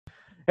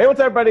Hey, what's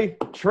up, everybody?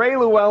 Trey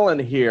Llewellyn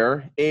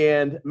here.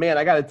 And man,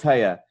 I got to tell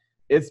you,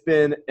 it's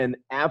been an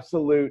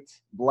absolute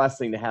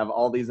blessing to have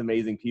all these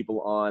amazing people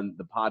on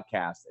the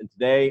podcast. And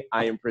today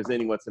I am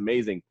presenting what's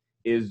amazing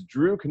is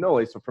Drew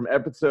Canole. So from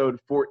episode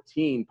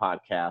 14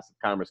 podcast of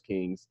Commerce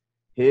Kings,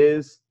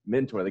 his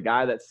mentor, the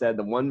guy that said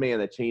the one man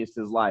that changed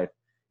his life,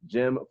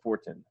 Jim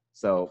Fortin.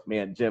 So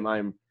man, Jim,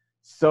 I'm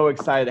so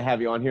excited to have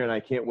you on here. And I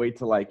can't wait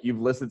to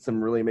you've listed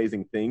some really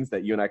amazing things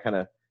that you and I kind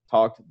of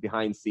talked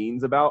behind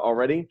scenes about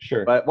already.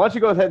 Sure. But why don't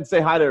you go ahead and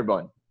say hi to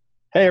everyone?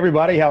 Hey,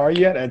 everybody. How are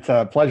you? It's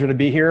a pleasure to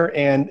be here.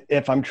 And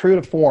if I'm true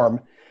to form,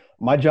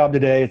 my job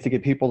today is to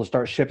get people to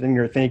start shifting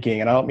their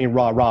thinking. And I don't mean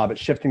rah-rah, but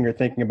shifting their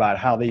thinking about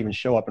how they even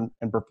show up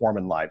and perform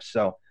in life.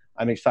 So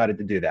I'm excited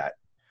to do that.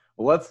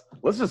 Well,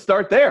 let's just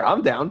start there.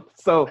 I'm down.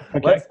 So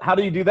how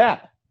do you do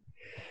that?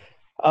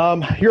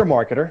 You're a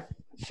marketer.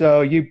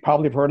 So you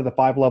probably have heard of the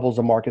 5 levels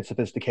of market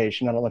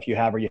sophistication. I don't know if you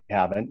have or you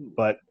haven't,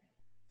 but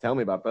tell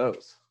me about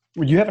those.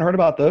 You haven't heard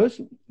about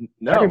those?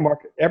 No.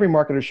 Every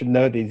marketer should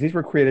know these. These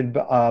were created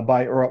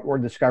by or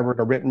discovered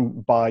or written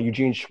by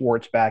Eugene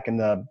Schwartz back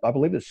in I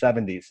believe the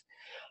 70s.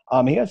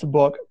 He has a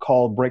book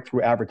called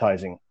Breakthrough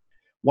Advertising.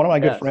 One of my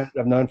good friends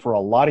I've known for a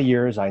lot of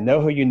years. I know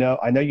who you know.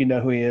 I know you know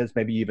who he is.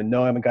 Maybe you even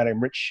know him. A guy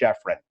named Rich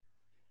Schefren.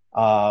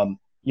 I've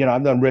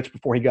known Rich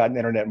before he got in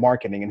internet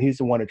marketing, and he's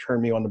the one who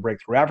turned me on to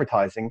Breakthrough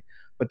Advertising.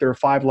 But there are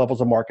 5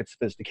 levels of market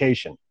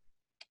sophistication.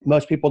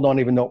 Most people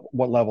don't even know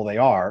what level they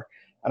are.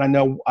 And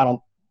I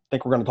don't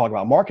think we're going to talk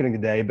about marketing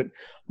today, but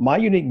my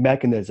unique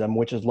mechanism,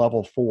 which is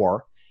level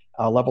 4,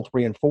 level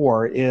 3 and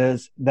 4,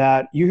 is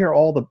that you hear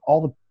all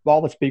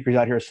the speakers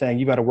out here saying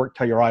you got to work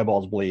till your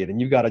eyeballs bleed, and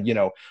you got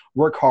to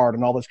work hard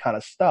and all this kind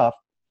of stuff.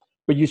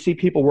 But you see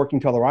people working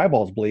till their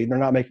eyeballs bleed, and they're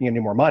not making any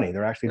more money.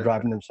 They're actually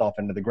driving themselves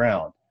into the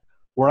ground.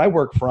 Where I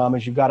work from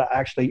is you've got to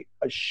actually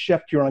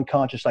shift your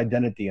unconscious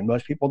identity, and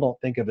most people don't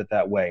think of it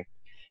that way.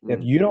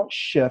 If you don't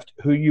shift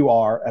who you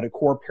are at a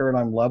core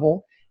paradigm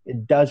level,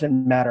 it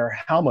doesn't matter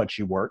how much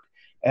you work.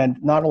 And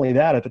not only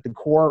that, if at the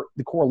core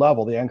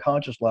level, the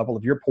unconscious level,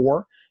 if you're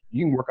poor,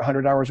 you can work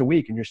 100 hours a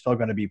week and you're still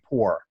going to be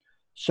poor.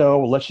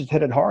 So let's just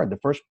hit it hard. The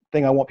first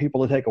thing I want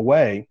people to take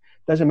away,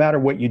 doesn't matter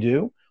what you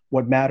do.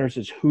 What matters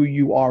is who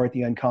you are at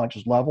the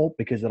unconscious level,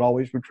 because it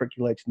always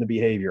matriculates into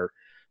behavior.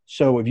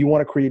 So if you want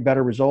to create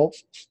better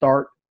results,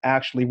 start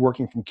actually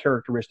working from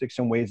characteristics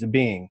and ways of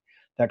being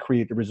that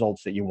create the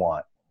results that you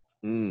want.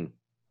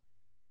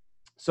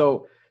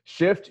 So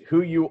shift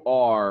who you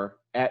are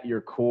at your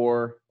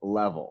core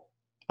level.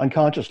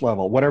 Unconscious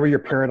level, whatever your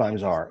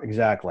paradigms are.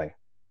 Exactly.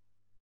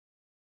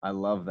 I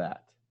love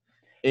that.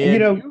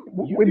 And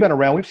we've been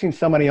around. We've seen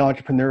so many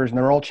entrepreneurs, and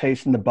they're all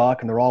chasing the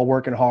buck, and they're all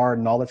working hard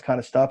and all this kind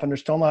of stuff, and they're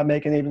still not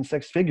making even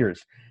 6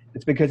 figures.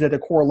 It's because at the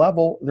core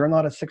level, they're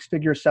not a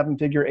 6-figure,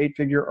 7-figure,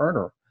 8-figure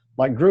earner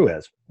like Drew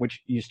is,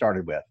 which you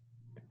started with.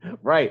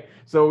 Right.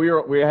 So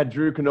we had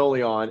Drew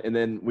Canole on, and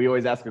then we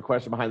always ask a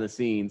question behind the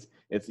scenes.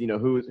 It's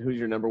who's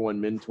your number one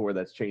mentor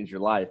that's changed your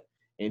life,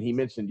 and he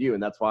mentioned you,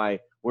 and that's why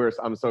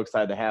I'm so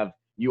excited to have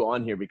you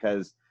on here,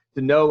 because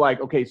to know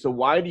so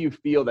why do you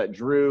feel that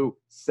Drew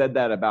said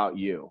that about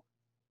you?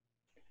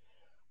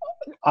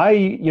 I've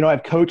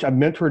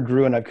mentored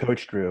Drew and I've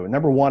coached Drew.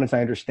 Number one is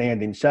I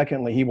understand him.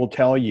 Secondly, he will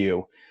tell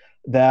you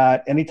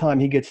that anytime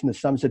he gets into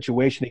some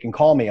situation, he can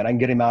call me and I can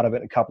get him out of it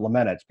in a couple of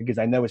minutes, because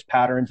I know his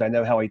patterns. I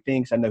know how he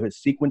thinks. I know his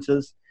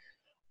sequences.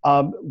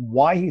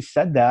 Why he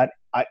said that,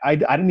 I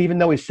didn't even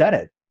know he said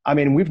it. I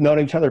mean, we've known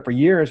each other for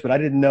years, but I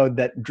didn't know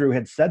that Drew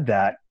had said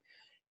that.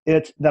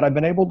 It's that I've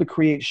been able to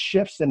create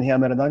shifts in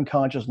him at an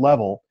unconscious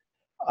level.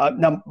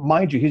 Now,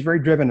 mind you, he's very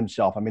driven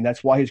himself. I mean,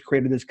 that's why he's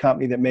created this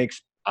company that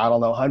makes, I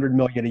don't know, 100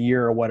 million a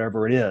year or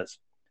whatever it is.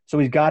 So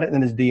he's got it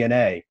in his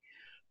DNA.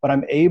 But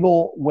I'm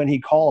able, when he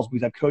calls,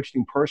 because I've coached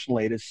him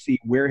personally, to see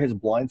where his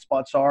blind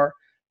spots are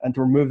and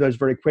to remove those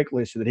very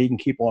quickly so that he can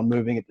keep on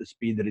moving at the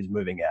speed that he's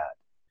moving at.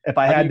 If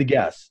I had to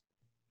guess.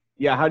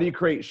 Yeah. How do you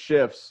create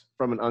shifts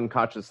from an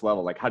unconscious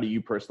level? How do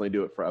you personally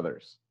do it for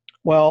others?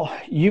 Well,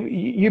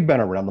 you've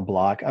been around the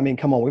block. I mean,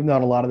 come on, we've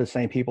known a lot of the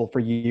same people for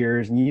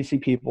years, and you see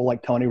people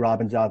like Tony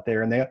Robbins out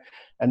there,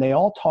 and they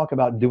all talk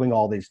about doing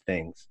all these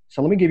things.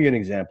 So let me give you an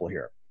example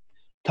here.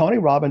 Tony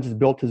Robbins has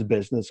built his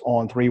business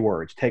on 3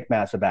 words: take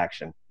massive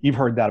action. You've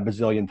heard that a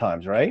bazillion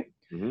times, right?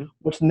 Mm-hmm.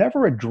 What's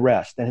never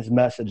addressed in his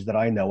message that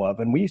I know of,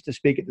 and we used to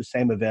speak at the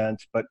same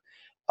events, but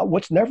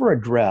what's never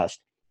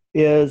addressed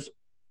is,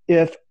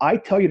 if I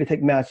tell you to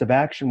take massive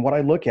action, what I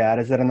look at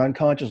is at an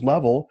unconscious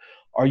level,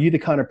 are you the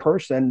kind of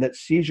person that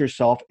sees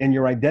yourself in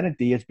your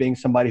identity as being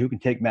somebody who can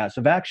take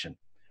massive action?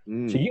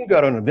 So you can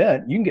go to an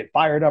event, you can get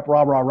fired up,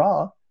 rah, rah,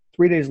 rah.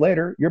 3 days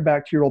later, you're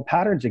back to your old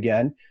patterns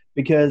again,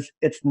 because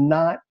it's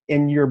not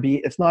in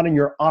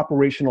your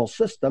operational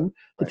system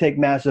to take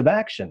massive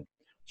action.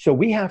 So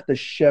we have to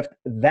shift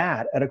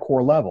that at a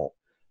core level.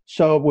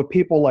 So with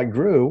people like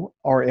Drew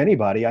or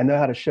anybody, I know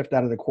how to shift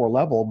that at the core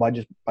level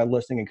by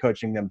listening and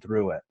coaching them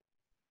through it.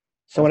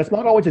 So, and it's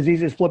not always as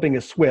easy as flipping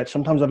a switch.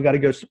 Sometimes I've got to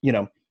go,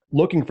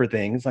 looking for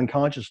things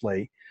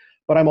unconsciously.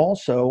 but I'm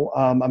also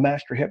a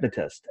master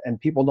hypnotist.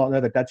 And people don't know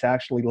that that's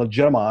actually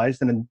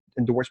legitimized and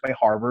endorsed by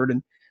Harvard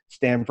and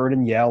Stanford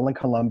and Yale and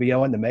Columbia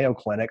and the Mayo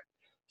Clinic.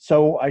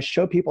 So I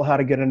show people how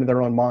to get into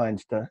their own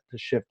minds to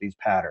shift these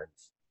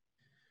patterns.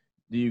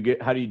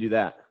 How do you do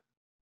that?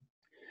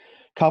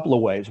 Couple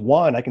of ways.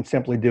 One, I can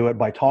simply do it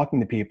by talking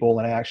to people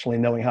and actually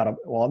knowing how to,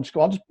 well,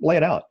 I'll just lay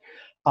it out.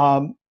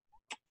 I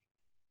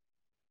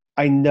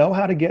know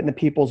how to get into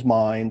people's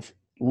minds,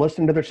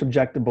 listen to their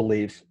subjective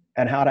beliefs,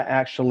 and how to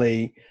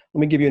actually, let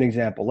me give you an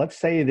example. Let's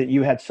say that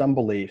you had some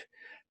belief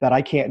that I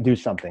can't do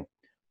something.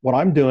 What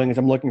I'm doing is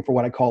I'm looking for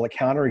what I call a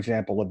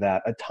counterexample of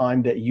that, a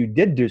time that you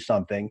did do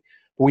something,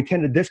 but we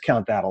tend to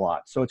discount that a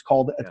lot. So it's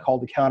called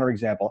the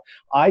counterexample.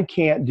 I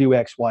can't do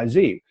X, Y,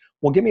 Z.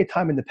 Well, give me a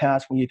time in the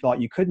past when you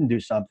thought you couldn't do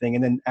something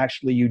and then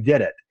actually you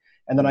did it.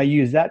 And then I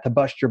use that to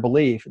bust your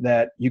belief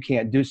that you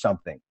can't do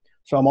something.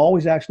 So I'm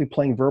always actually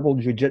playing verbal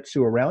jujitsu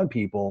around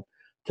people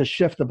to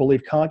shift the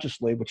belief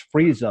consciously, which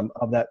frees them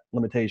of that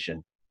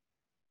limitation.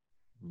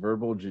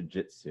 Verbal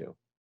jujitsu.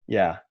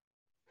 Yeah.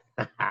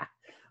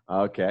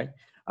 Okay.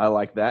 I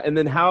like that. And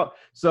then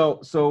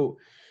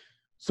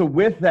so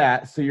with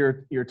that, so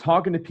you're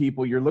talking to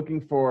people, you're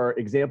looking for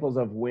examples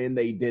of when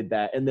they did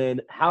that. And then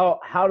how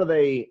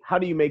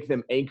do you make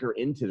them anchor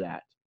into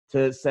that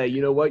to say,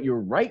 you know what, you're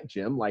right,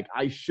 Jim, like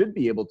I should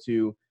be able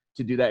to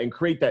do that and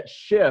create that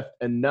shift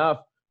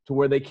enough to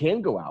where they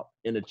can go out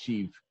and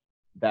achieve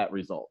that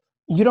result?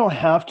 You don't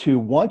have to.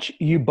 Once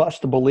you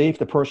bust the belief,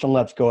 the person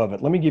lets go of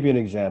it. Let me give you an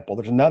example.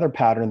 There's another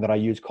pattern that I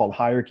use called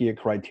hierarchy of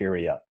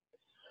criteria.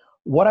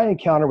 What I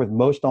encounter with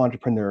most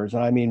entrepreneurs,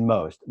 and I mean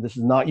most, this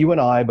is not you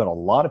and I, but a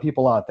lot of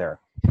people out there,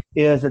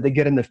 is that they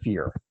get into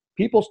fear.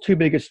 People's two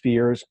biggest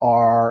fears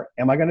are,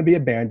 am I going to be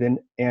abandoned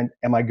and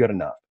am I good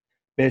enough?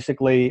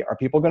 Basically, are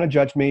people going to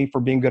judge me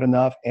for being good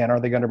enough and are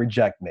they going to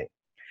reject me?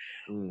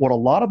 What a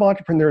lot of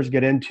entrepreneurs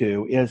get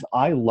into is,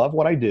 I love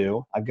what I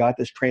do. I've got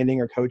this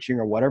training or coaching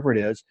or whatever it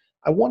is.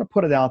 I want to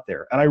put it out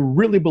there. And I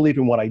really believe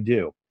in what I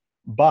do,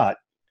 but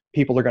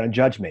people are going to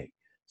judge me.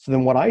 So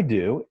then what I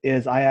do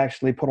is I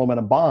actually put them in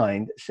a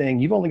bind saying,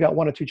 you've only got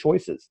one or two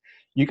choices.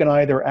 You can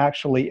either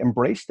actually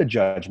embrace the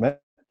judgment,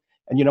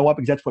 and you know what,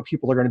 because that's what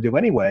people are going to do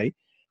anyway.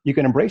 You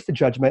can embrace the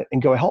judgment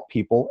and go help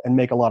people and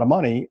make a lot of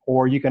money,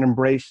 or you can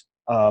embrace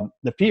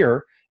the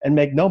fear and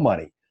make no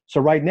money. So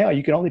right now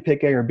you can only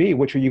pick A or B.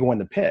 Which are you going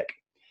to pick?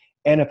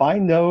 And if I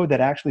know that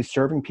actually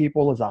serving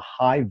people is a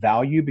high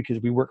value because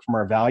we work from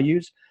our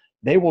values,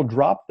 they will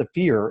drop the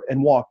fear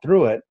and walk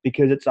through it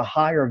because it's a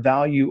higher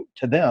value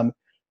to them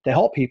to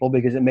help people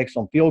because it makes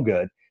them feel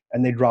good,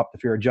 and they drop the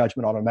fear of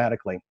judgment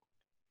automatically.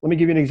 Let me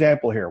give you an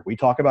example here. We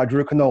talk about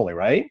Drew Canole,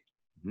 right?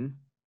 Mm-hmm.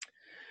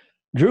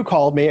 Drew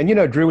called me, and you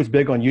know, Drew was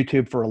big on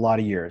YouTube for a lot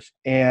of years.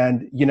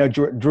 And you know,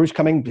 Drew's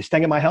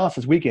staying at my house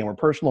this weekend. We're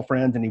personal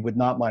friends, and he would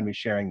not mind me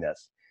sharing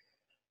this.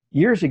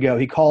 Years ago,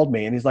 he called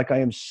me, and he's like, I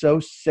am so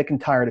sick and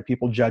tired of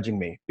people judging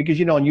me. Because,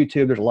 you know, on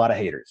YouTube, there's a lot of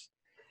haters.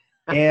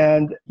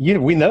 And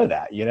we know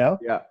that, you know?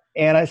 Yeah.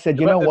 And I said,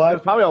 you know what?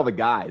 It's probably all the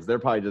guys. They're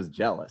probably just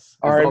jealous.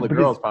 All the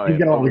girls probably.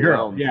 He's got all the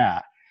girls.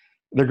 Yeah.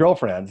 Their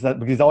girlfriends.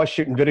 Because he's always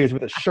shooting videos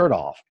with his shirt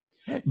off.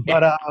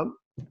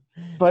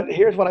 But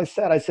here's what I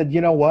said. I said,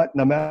 you know what?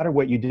 No matter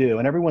what you do,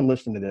 and everyone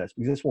listen to this,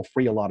 because this will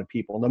free a lot of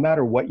people. No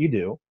matter what you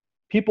do,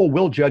 people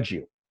will judge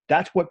you.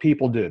 That's what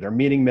people do. They're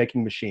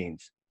meaning-making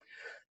machines.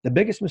 The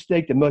biggest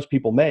mistake that most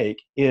people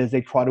make is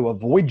they try to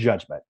avoid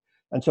judgment.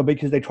 And so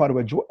because they try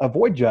to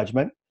avoid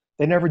judgment,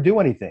 they never do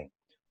anything.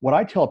 What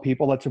I tell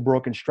people, that's a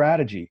broken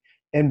strategy.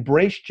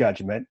 Embrace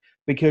judgment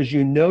because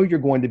you know you're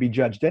going to be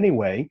judged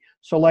anyway.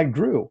 So like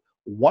Drew,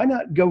 why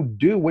not go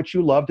do what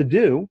you love to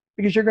do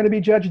because you're going to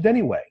be judged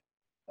anyway?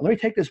 And let me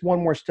take this one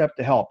more step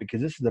to help,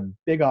 because this is a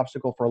big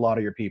obstacle for a lot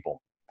of your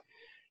people.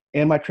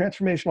 In my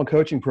transformational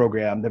coaching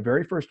program, the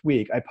very first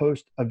week, I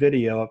post a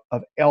video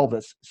of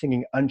Elvis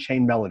singing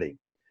Unchained Melody,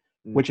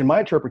 which in my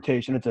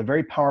interpretation, it's a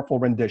very powerful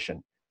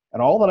rendition.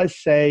 And all that I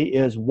say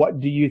is, what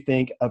do you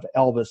think of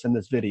Elvis in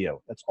this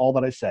video? That's all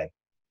that I say.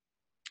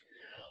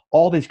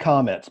 All these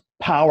comments,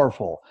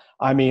 powerful.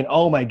 I mean,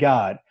 oh my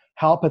God,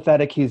 how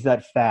pathetic he's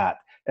that fat.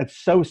 It's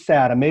so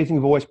sad,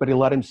 amazing voice, but he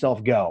let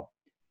himself go.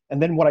 And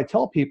then what I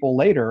tell people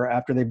later,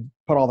 after they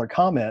put all their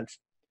comments,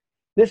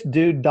 this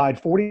dude died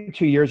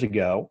 42 years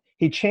ago.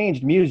 He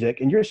changed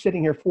music, and you're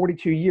sitting here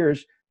 42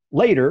 years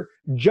later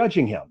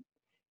judging him.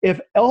 If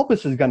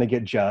Elvis is going to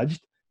get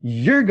judged,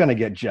 you're going to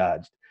get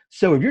judged.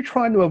 So if you're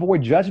trying to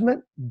avoid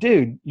judgment,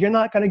 dude, you're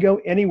not going to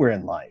go anywhere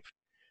in life,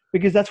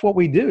 because that's what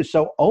we do.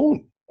 So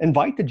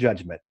invite the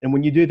judgment. And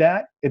when you do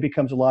that, it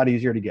becomes a lot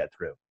easier to get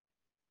through.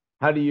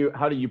 How do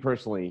you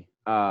personally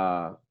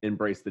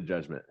embrace the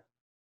judgment?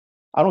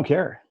 I don't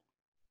care.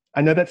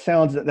 I know that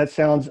sounds,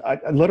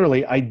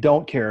 literally, I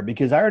don't care,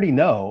 because I already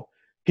know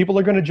people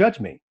are going to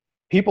judge me.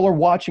 People are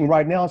watching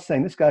right now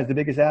saying, this guy's the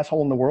biggest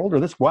asshole in the world,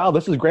 or wow,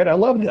 this is great. I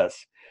love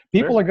this.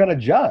 People are going to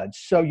judge.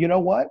 So you know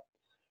what?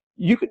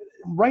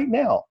 Right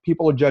now,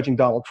 people are judging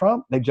Donald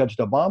Trump. They judged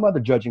Obama.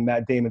 They're judging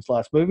Matt Damon's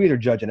last movie. They're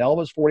judging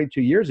Elvis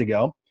 42 years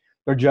ago.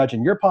 They're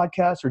judging your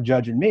podcast. They're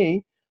judging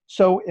me.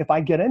 So if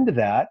I get into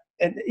that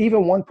and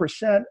even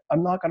 1%,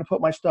 I'm not going to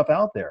put my stuff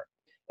out there.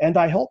 And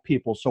I help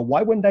people. So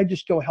why wouldn't I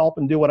just go help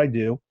and do what I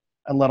do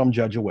and let them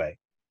judge away?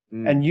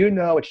 And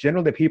it's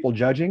generally the people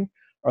judging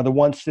are the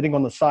ones sitting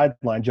on the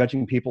sideline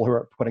judging people who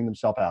are putting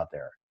themselves out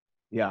there.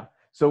 Yeah.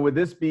 So would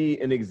this be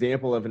an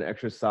example of an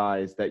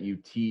exercise that you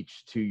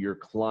teach to your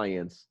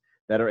clients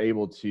that are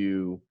able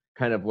to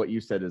kind of what you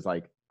said is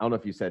like, I don't know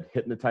if you said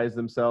hypnotize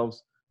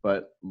themselves,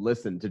 but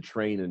listen to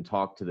train and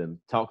talk to them,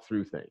 talk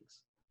through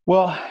things?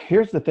 Well,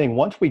 here's the thing.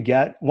 Once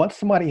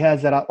somebody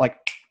has that, like,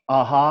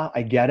 aha,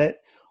 I get it.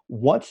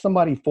 Once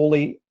somebody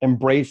fully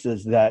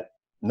embraces that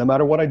no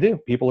matter what I do,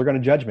 people are going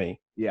to judge me.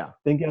 Yeah.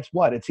 Then guess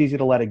what? It's easy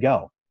to let it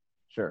go.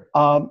 Sure.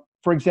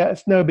 For example,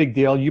 it's no big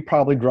deal. You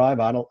probably drive,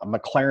 a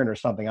McLaren or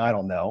something. I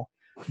don't know.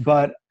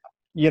 But,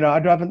 I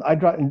drive,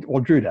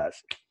 well, Drew does.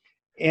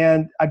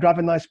 And I drive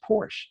a nice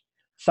Porsche.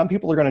 Some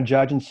people are going to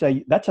judge and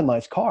say, that's a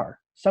nice car.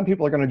 Some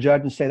people are going to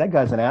judge and say, that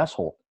guy's an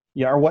asshole.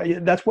 Or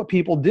what? That's what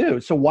people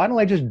do. So why don't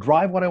I just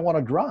drive what I want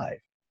to drive?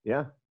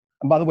 Yeah.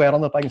 And by the way, I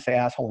don't know if I can say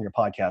asshole in your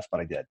podcast, but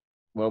I did.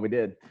 Well, we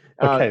did.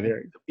 Okay.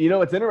 There.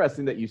 It's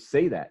interesting that you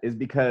say that is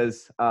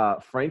because,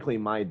 frankly,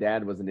 my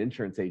dad was an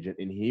insurance agent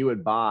and he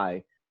would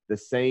buy the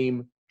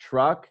same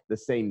truck, the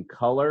same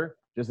color,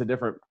 just a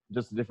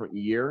different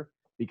year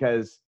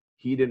because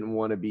he didn't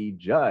want to be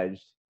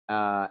judged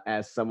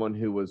as someone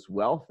who was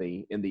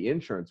wealthy in the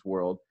insurance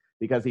world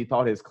because he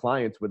thought his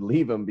clients would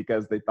leave him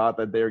because they thought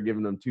that they were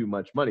giving him too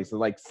much money. So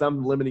like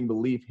some limiting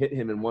belief hit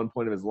him in one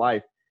point of his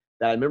life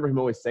that I remember him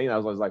always saying, I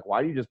was like,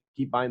 why do you just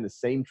keep buying the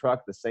same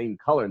truck, the same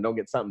color and don't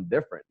get something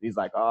different? And he's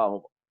like,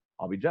 oh,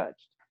 I'll be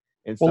judged.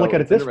 And so look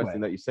at it this way.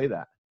 Interesting that you say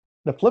that.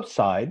 The flip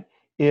side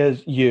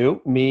is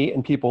you, me,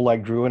 and people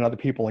like Drew and other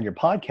people on your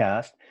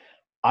podcast.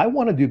 I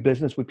want to do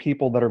business with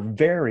people that are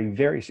very,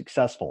 very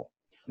successful.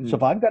 So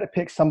if I've got to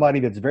pick somebody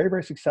that's very,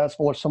 very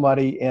successful or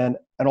somebody in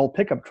an old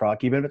pickup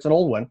truck, even if it's an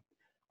old one,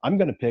 I'm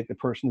going to pick the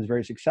person who's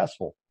very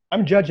successful.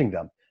 I'm judging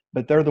them,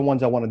 but they're the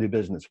ones I want to do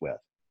business with.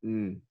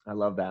 I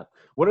love that.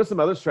 What are some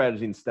other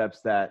strategies and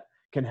steps that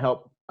can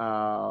help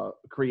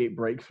create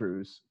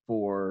breakthroughs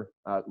for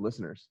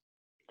listeners?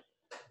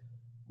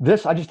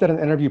 I just did an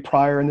interview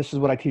prior, and this is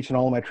what I teach in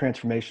all of my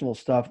transformational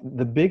stuff.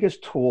 The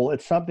biggest tool,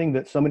 it's something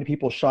that so many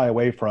people shy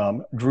away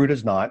from. Drew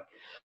does not.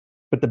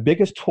 But the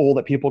biggest tool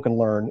that people can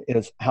learn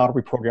is how to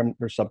reprogram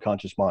their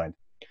subconscious mind.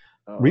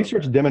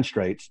 Research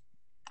demonstrates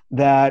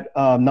that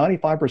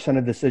 95%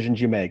 of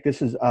decisions you make,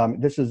 this is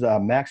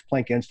Max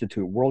Planck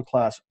Institute,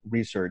 world-class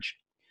research,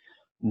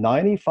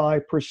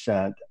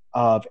 95%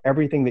 of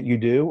everything that you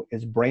do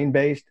is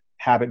brain-based,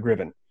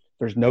 habit-driven.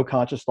 There's no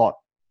conscious thought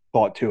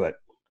to it.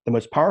 The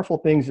most powerful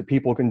things that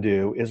people can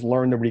do is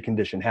learn to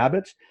recondition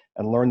habits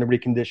and learn to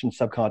recondition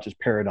subconscious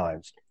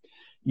paradigms.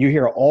 You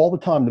hear all the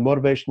time the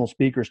motivational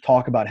speakers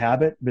talk about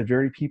habit, but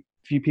very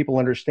few people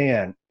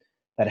understand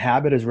that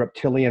habit is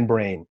reptilian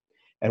brain.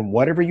 And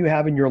whatever you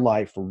have in your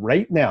life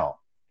right now,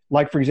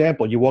 like for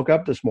example, you woke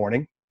up this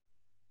morning,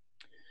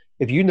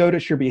 if you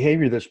notice your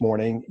behavior this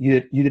morning, you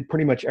did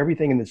pretty much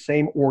everything in the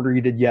same order you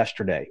did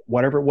yesterday.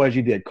 Whatever it was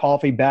you did,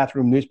 coffee,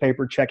 bathroom,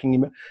 newspaper, checking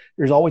email,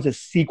 there's always a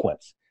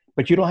sequence.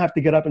 But you don't have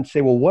to get up and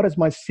say, well, what is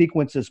my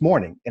sequence this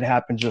morning? It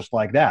happens just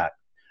like that.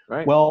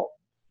 Right. Well,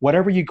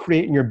 whatever you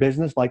create in your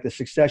business, like the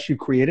success you've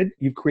created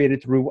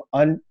through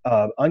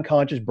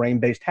unconscious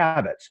brain-based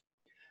habits.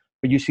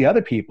 But you see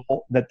other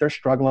people that they're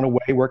struggling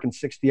away, working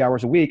 60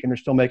 hours a week, and they're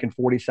still making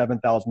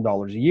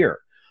 $47,000 a year.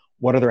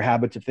 What are their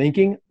habits of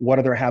thinking? What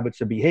are their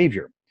habits of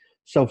behavior?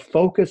 So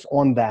focus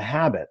on the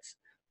habits.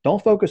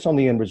 Don't focus on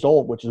the end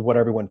result, which is what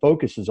everyone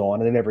focuses on,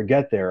 and they never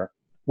get there.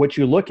 What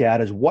you look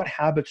at is what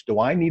habits do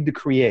I need to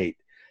create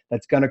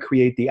that's going to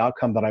create the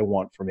outcome that I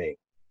want for me.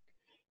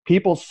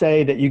 People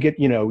say that you get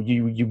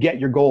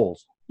your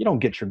goals. You don't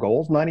get your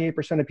goals.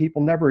 98% of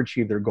people never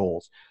achieve their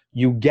goals.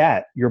 You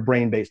get your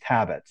brain-based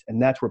habits,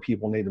 and that's where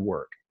people need to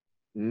work.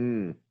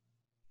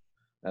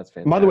 That's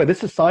fantastic. By the way,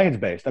 this is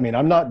science-based. I mean,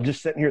 I'm not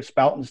just sitting here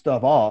spouting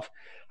stuff off.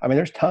 I mean,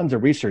 there's tons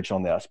of research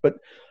on this, but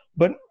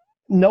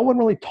no one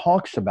really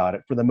talks about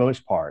it for the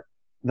most part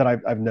that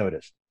I've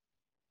noticed.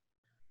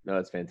 No,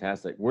 that's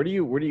fantastic. Where do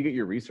you get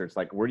your research?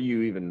 Like, where do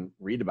you even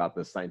read about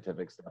this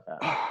scientific stuff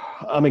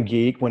at? I'm a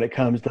geek when it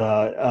comes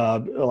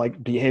to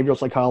like behavioral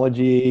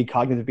psychology,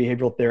 cognitive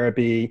behavioral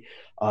therapy,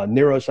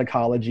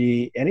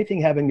 neuropsychology,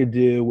 anything having to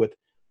do with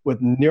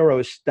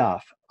neuro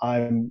stuff.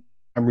 I'm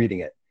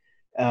reading it,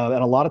 and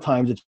a lot of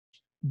times it's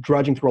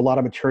drudging through a lot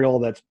of material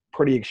that's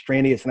pretty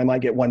extraneous, and I might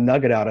get one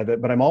nugget out of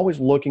it. But I'm always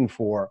looking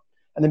for,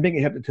 and then being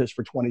a hypnotist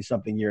for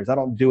 20-something years, I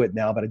don't do it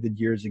now, but I did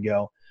years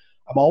ago.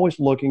 I'm always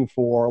looking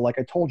for, like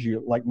I told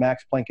you, like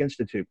Max Planck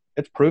Institute.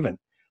 It's proven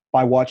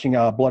by watching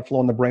blood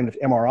flow in the brain with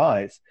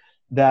MRIs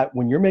that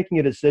when you're making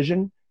a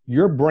decision,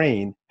 your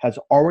brain has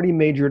already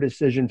made your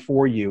decision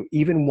for you,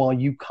 even while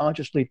you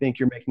consciously think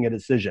you're making a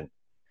decision.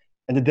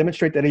 And to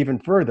demonstrate that even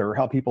further,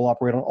 how people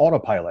operate on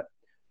autopilot.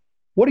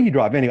 What do you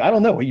drive anyway? I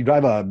don't know. You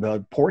drive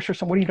a Porsche or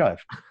something? What do you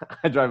drive?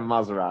 I drive a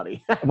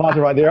Maserati. A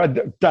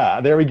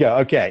Maserati. There we go.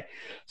 Okay.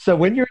 So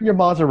when you're in your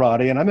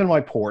Maserati and I'm in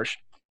my Porsche,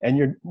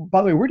 and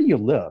by the way, where do you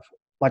live?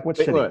 Like what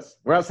St. city? Louis.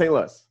 We're out St.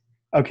 Louis.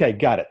 Okay,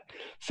 got it.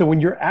 So when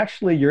you're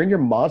in your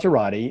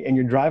Maserati and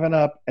you're driving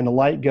up and the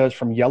light goes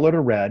from yellow to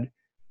red,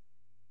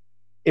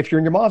 if you're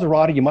in your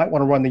Maserati, you might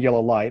want to run the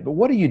yellow light. But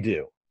what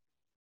do?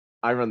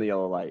 I run the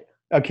yellow light.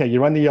 Okay,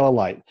 you run the yellow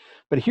light.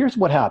 But here's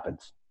what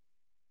happens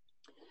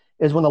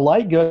is when the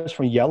light goes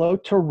from yellow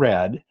to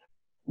red,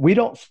 we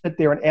don't sit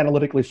there and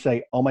analytically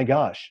say, oh my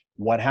gosh,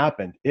 what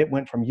happened? It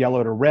went from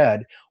yellow to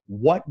red.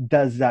 What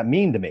does that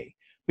mean to me?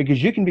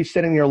 Because you can be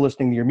sitting there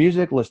listening to your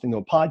music, listening to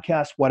a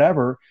podcast,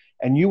 whatever,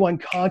 and you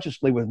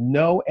unconsciously, with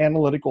no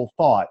analytical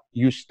thought,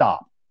 you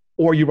stop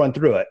or you run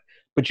through it.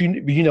 But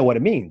you know what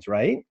it means,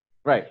 right?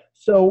 Right.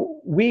 So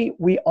we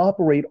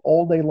operate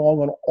all day long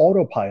on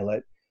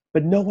autopilot,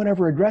 but no one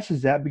ever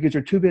addresses that because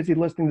you're too busy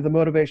listening to the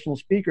motivational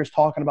speakers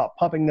talking about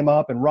pumping them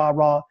up and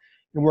rah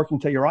and working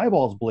till your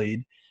eyeballs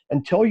bleed.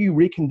 Until you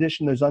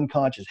recondition those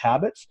unconscious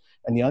habits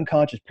and the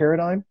unconscious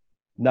paradigm,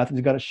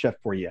 nothing's going to shift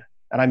for you.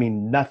 And I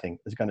mean, nothing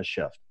is going to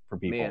shift for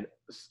people. Man.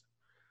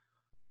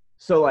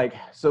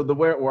 So the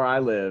where I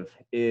live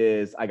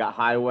is I got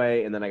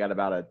highway and then I got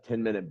about a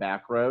 10-minute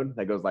back road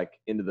that goes like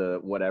into the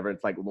whatever.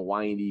 It's like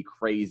windy,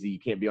 crazy. You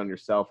can't be on your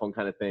cell phone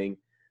kind of thing.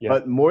 Yeah.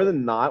 But more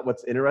than not,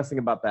 what's interesting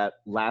about that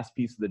last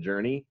piece of the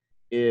journey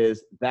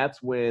is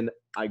that's when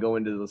I go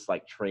into this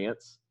like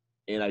trance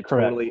and I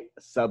totally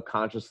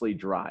subconsciously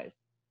drive.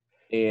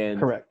 And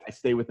Correct. I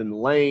stay within the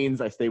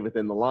lanes, I stay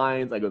within the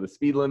lines, I go the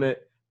speed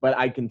limit. But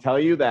I can tell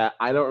you that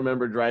I don't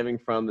remember driving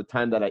from the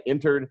time that I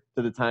entered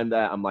to the time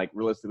that I'm like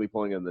realistically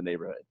pulling in the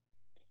neighborhood.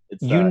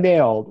 You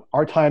nailed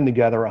our time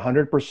together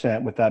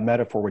 100% with that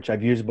metaphor, which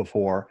I've used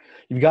before.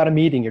 You've got a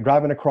meeting, you're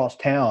driving across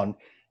town,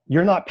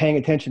 you're not paying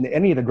attention to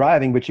any of the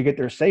driving, but you get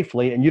there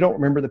safely and you don't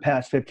remember the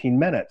past 15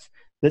 minutes.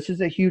 This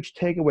is a huge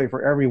takeaway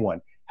for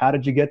everyone. How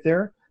did you get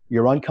there?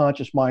 Your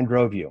unconscious mind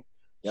drove you.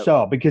 Yep.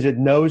 So, because it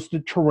knows the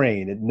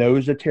terrain, it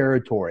knows the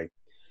territory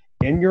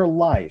in your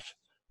life,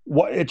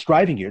 what it's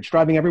driving you. It's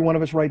driving every one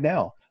of us right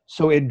now.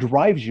 So it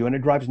drives you and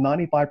it drives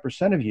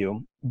 95% of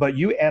you, but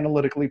you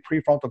analytically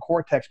prefrontal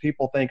cortex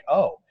people think,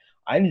 oh,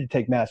 I need to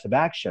take massive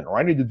action or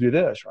I need to do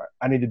this or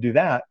I need to do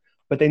that,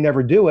 but they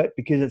never do it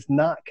because it's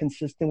not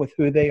consistent with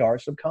who they are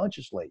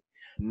subconsciously.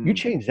 You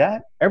change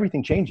that,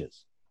 everything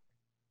changes.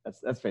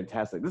 That's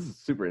fantastic. This is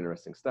super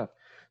interesting stuff.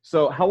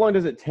 So how long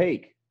does it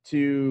take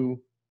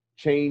to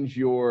change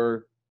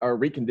or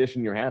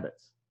recondition your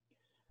habits?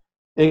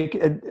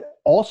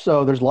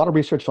 Also, there's a lot of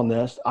research on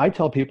this. I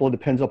tell people it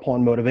depends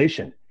upon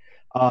motivation.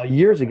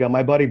 Years ago,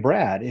 my buddy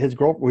Brad,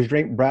 Brad was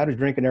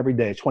drinking every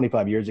day. It's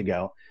 25 years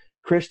ago.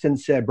 Kristen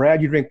said,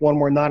 Brad, you drink one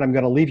more night, I'm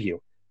going to leave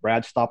you.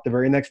 Brad stopped the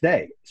very next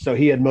day. So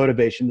he had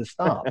motivation to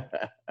stop.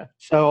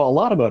 So a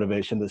lot of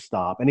motivation to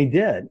stop, and he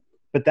did.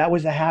 But that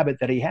was a habit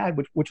that he had,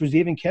 which was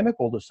even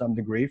chemical to some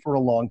degree for a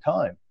long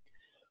time.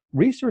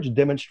 Research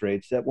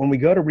demonstrates that when we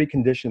go to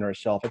recondition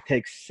ourselves, it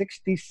takes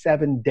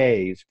 67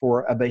 days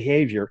for a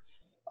behavior,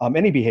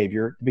 any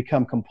behavior, to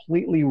become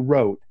completely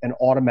rote and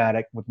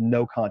automatic with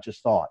no conscious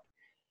thought.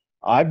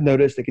 I've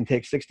noticed it can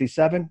take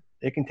 67,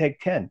 it can take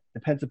 10,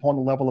 depends upon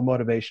the level of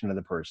motivation of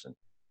the person.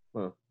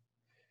 Huh.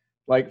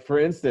 Like for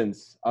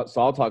instance,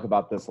 so I'll talk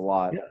about this a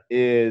lot,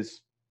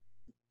 is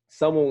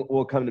someone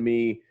will come to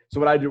me. So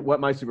what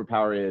my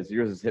superpower is,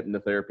 yours is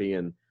hypnotherapy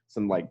and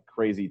some like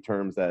crazy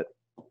terms that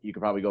you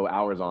could probably go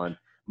hours on.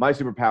 My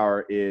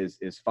superpower is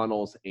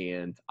funnels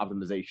and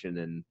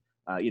optimization and,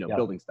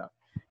 building stuff.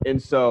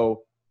 And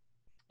so,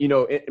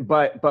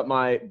 but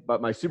my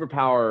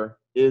superpower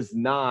is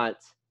not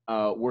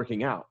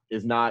working out,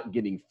 is not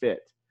getting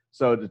fit.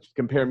 So to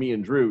compare me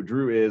and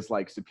Drew is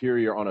like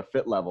superior on a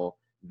fit level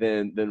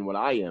than what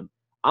I am.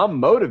 I'm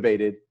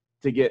motivated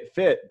to get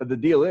fit, but the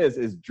deal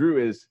is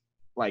Drew is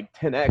like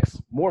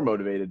 10x more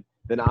motivated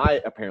than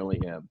I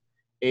apparently am.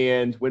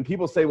 And when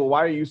people say, well,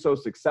 why are you so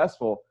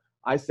successful?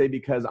 I say,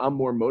 because I'm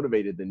more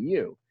motivated than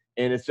you.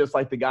 And it's just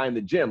like the guy in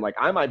the gym. Like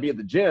I might be at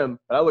the gym,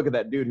 but I look at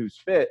that dude who's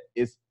fit,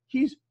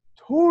 he's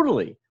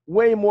totally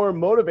way more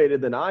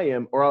motivated than I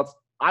am, or else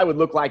I would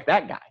look like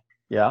that guy.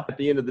 Yeah. At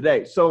the end of the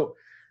day. So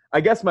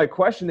I guess my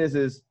question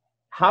is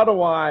how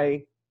do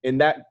I, in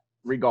that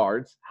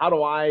regards, how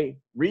do I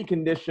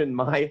recondition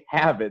my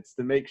habits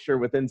to make sure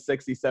within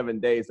 67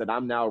 days that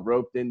I'm now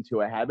roped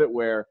into a habit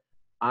where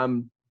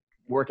I'm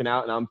working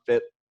out and I'm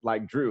fit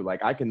like Drew?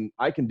 Like I can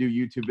do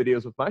YouTube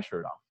videos with my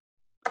shirt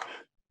off.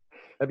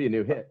 That'd be a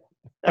new hit.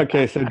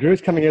 Okay, so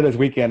Drew's coming here this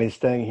weekend. He's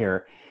staying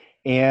here.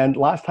 And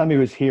last time he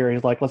was here,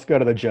 he's like, let's go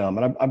to the gym.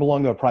 And I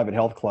belong to a private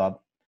health club.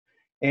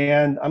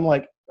 And I'm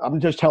like,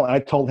 I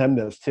told him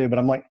this too, but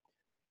I'm like,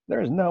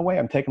 there's no way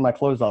I'm taking my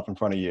clothes off in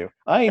front of you.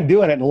 I ain't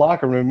doing it in the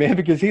locker room, man,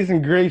 because he's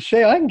in great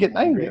shape. I can get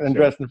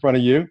dressed in front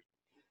of you.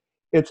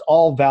 It's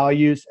all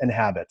values and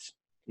habits.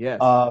 Yes.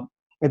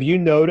 Have you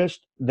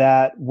noticed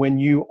that when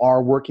you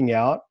are working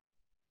out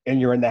and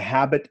you're in the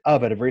habit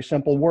of it, a very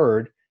simple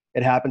word,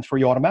 it happens for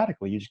you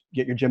automatically. You just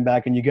get your gym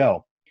bag and you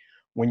go.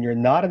 When you're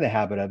not in the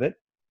habit of it,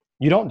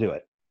 you don't do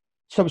it.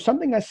 So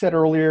something I said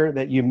earlier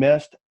that you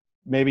missed,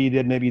 maybe you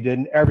did, maybe you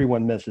didn't,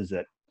 everyone misses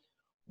it.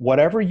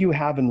 Whatever you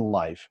have in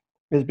life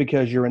is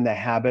because you're in the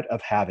habit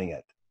of having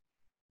it.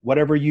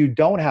 Whatever you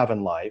don't have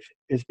in life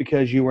is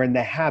because you are in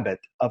the habit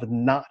of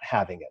not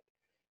having it.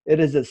 It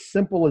is as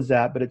simple as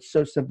that, but it's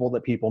so simple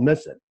that people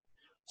miss it.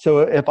 So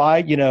if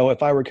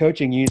I were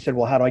coaching you, you said,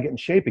 well, how do I get in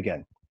shape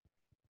again?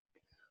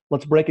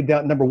 Let's break it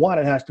down. Number one,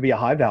 it has to be a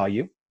high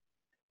value.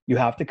 You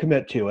have to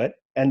commit to it.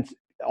 And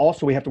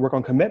also we have to work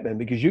on commitment,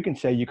 because you can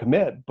say you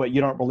commit, but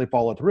you don't really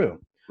follow through.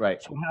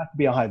 Right. So it has to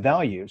be a high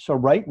value. So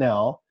right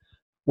now,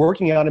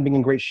 working out and being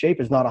in great shape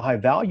is not a high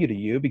value to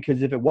you,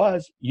 because if it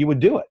was, you would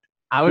do it.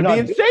 I would be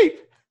in shape.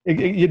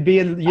 You'd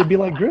be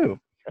like Drew.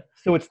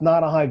 So it's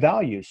not a high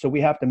value. So we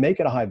have to make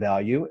it a high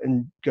value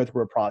and go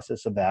through a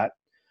process of that.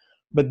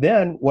 But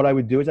then what I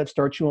would do is I'd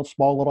start you on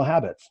small little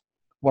habits.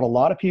 What a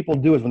lot of people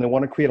do is when they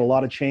want to create a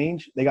lot of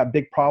change, they got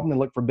big problem, they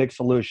look for big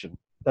solution.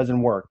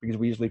 Doesn't work, because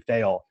we usually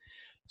fail.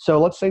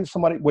 So let's say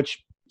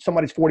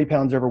somebody's 40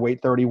 pounds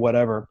overweight, 30,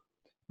 whatever.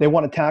 They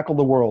want to tackle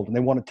the world, and they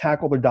want to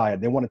tackle their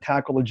diet. They want to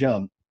tackle the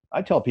gym.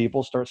 I tell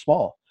people, start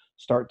small.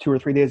 Start 2 or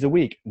 3 days a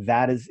week.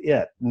 That is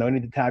it. No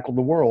need to tackle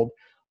the world.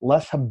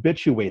 Let's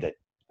habituate it.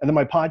 And then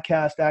my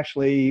podcast,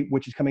 actually,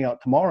 which is coming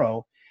out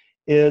tomorrow,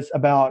 is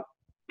about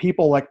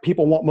people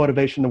want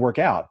motivation to work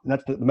out. And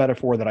that's the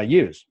metaphor that I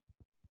use.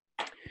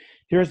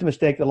 Here's the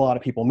mistake that a lot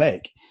of people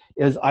make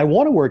is I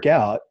want to work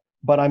out,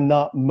 but I'm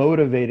not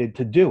motivated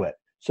to do it.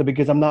 So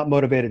because I'm not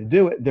motivated to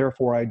do it,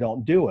 therefore I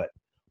don't do it.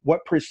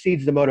 What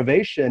precedes the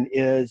motivation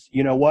is,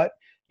 you know what?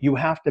 You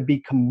have to be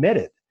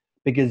committed,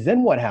 because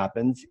then what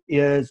happens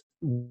is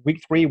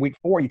week 3, week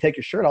 4, you take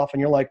your shirt off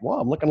and you're like, well,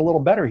 I'm looking a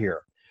little better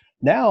here.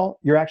 Now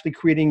you're actually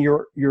creating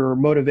your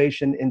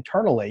motivation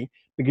internally,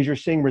 because you're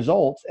seeing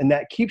results, and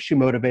that keeps you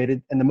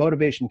motivated, and the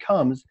motivation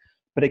comes,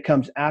 but it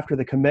comes after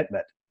the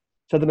commitment.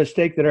 So the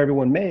mistake that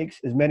everyone makes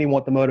is many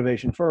want the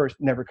motivation first,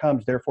 never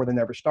comes, therefore they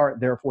never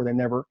start, therefore they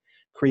never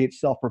create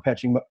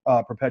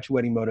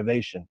self-perpetuating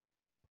motivation.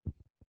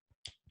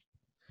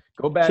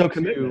 Go back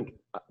to,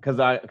 because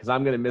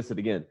I'm going to miss it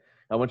again.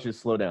 I want you to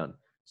slow down.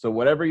 So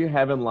whatever you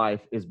have in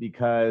life is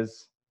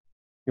because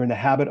you're in the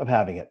habit of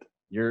having it.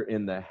 You're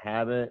in the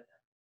habit.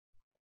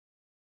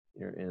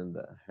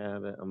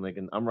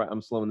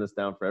 I'm slowing this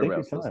down for everybody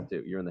else to listen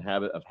to. You're in the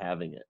habit of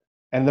having it.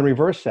 And then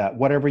reverse that.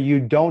 Whatever you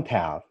don't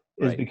have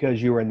is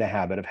because you are in the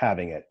habit of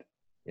having it.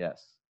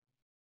 Yes.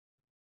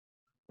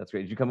 That's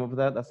great. Did you come up with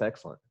that? That's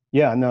excellent.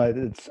 Yeah,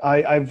 no,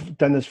 I've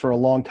done this for a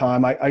long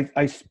time. I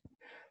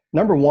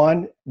number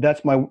one,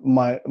 that's my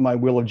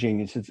wheel of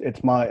genius.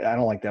 It's my, I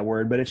don't like that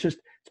word, but it's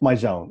my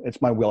zone.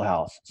 It's my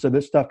wheelhouse. So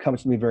this stuff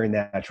comes to me very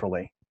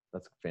naturally.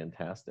 That's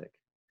fantastic.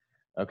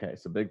 Okay,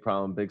 so big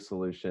problem, big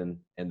solution,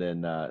 and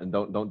then and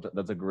don't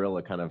that's a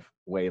gorilla kind of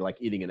way, like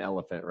eating an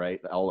elephant,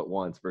 right? All at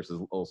once versus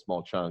little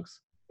small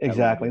chunks.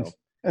 Exactly.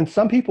 And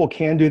some people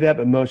can do that,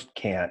 but most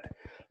can't.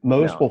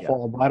 Most will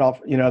fall right off.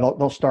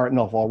 They'll start and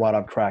they'll fall right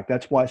off track.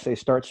 That's why I say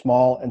start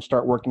small and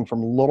start working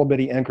from little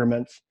bitty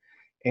increments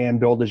and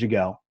build as you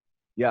go.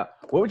 Yeah.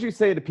 What would you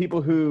say to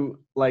people who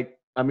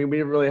we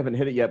really haven't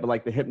hit it yet, but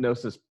like the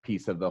hypnosis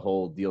piece of the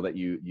whole deal that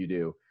you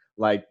do,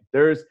 like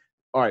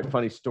all right,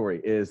 funny story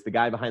is the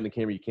guy behind the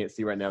camera you can't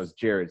see right now is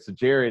Jared. So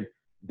Jared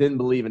didn't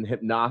believe in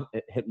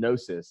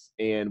hypnosis,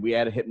 and we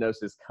had a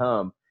hypnosis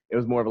come. It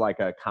was more of like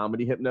a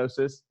comedy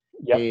hypnosis.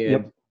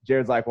 Yep.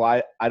 Jared's like,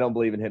 well, I don't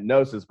believe in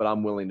hypnosis, but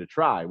I'm willing to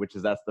try,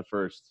 that's the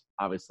first,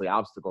 obviously,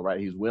 obstacle, right?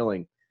 He's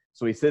willing.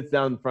 So he sits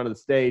down in front of the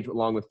stage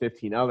along with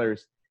 15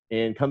 others,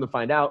 and come to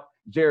find out,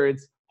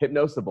 Jared's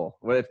hypnosable.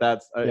 What if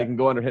that's, it can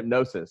go under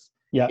hypnosis.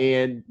 Yeah.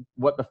 And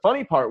what the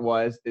funny part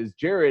is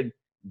Jared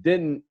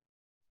didn't,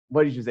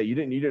 what did you say? You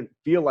didn't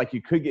feel like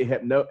you could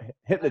get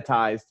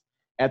hypnotized.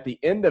 At the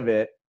end of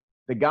it,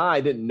 the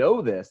guy didn't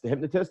know this. The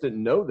hypnotist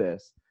didn't know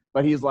this,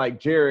 but he's like,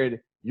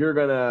 Jared, one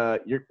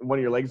of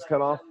your legs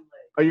cut off.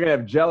 Oh, you're going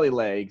to have jelly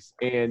legs,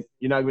 and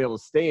you're not going to be able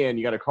to stand.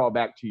 You got to crawl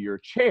back to your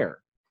chair.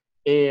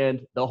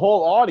 And the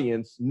whole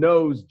audience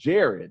knows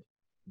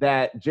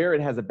that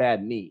Jared has a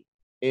bad knee.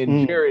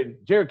 And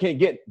Jared can't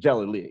get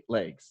jelly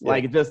legs. Yeah.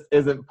 Like, it just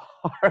isn't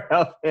part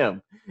of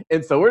him.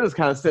 And so we're just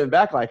kind of sitting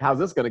back like, how's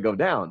this going to go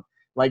down?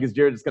 Like, is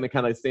Jared just going to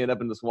kind of stand up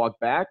and just walk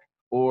back,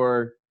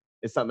 or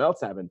is something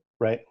else happening?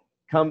 Right.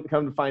 Come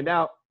to find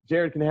out,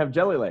 Jared can have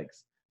jelly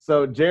legs.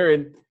 So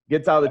Jared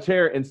gets out of the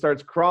chair and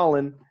starts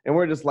crawling, and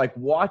we're just like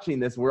watching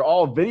this. We're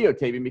all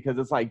videotaping because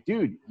it's like,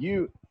 dude,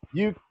 you're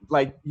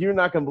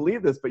not going to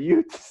believe this, but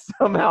you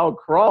somehow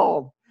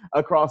crawled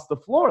across the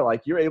floor.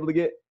 Like, you're able to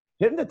get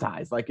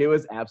hypnotized. Like, it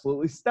was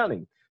absolutely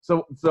stunning.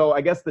 So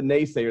I guess the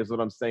naysayers, what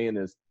I'm saying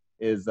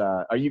is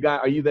are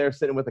you there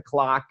sitting with a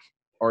clock,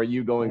 or are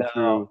you going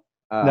through?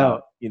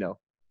 No.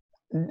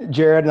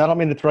 Jared, and I don't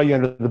mean to throw you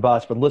under the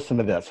bus, but listen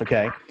to this,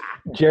 okay?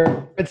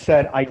 Jared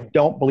said, I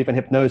don't believe in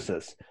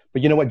hypnosis.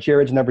 But you know what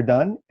Jared's never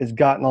done? Is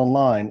gotten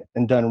online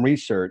and done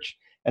research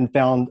and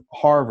found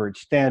Harvard,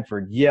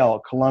 Stanford,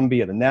 Yale,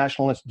 Columbia, the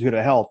National Institute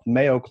of Health,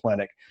 Mayo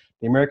Clinic,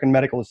 the American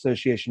Medical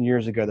Association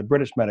years ago, the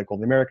British Medical,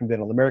 the American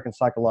Dental, the American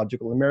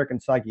Psychological, the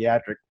American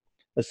Psychiatric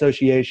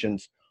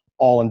Associations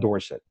all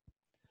endorse it.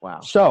 Wow.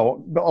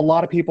 So a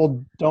lot of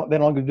people don't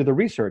do the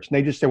research, and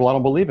they just say, well, I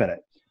don't believe in it.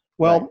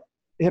 Well,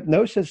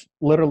 hypnosis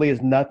literally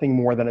is nothing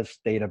more than a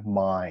state of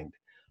mind,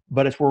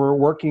 but it's where we're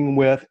working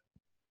with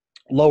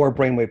lower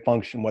brainwave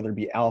function, whether it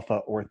be alpha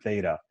or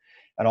theta.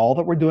 And all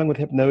that we're doing with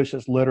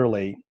hypnosis,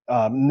 literally,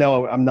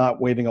 no, I'm not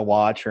waving a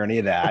watch or any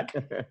of that.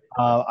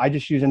 I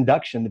just use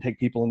induction to take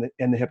people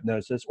in the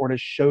hypnosis, or to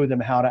show them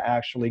how to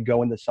actually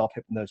go into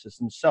self-hypnosis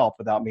themselves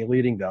without me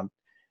leading them.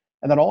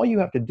 And then all you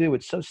have to do,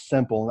 it's so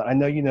simple, and I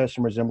know you know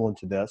some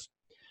resemblance to this,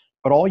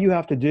 but all you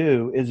have to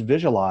do is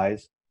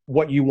visualize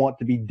what you want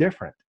to be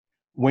different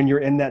when you're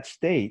in that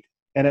state.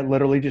 And it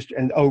literally just,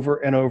 and over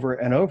and over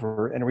and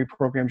over, and it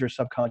reprograms your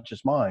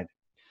subconscious mind.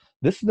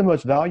 This is the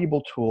most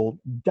valuable tool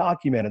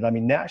documented. I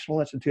mean,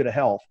 National Institute of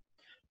Health,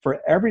 for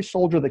every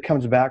soldier that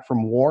comes back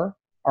from war,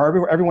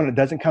 or everyone that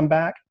doesn't come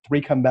back,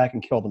 3 come back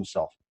and kill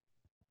themselves.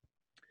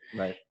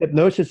 Right.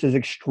 Hypnosis is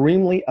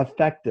extremely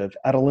effective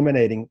at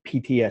eliminating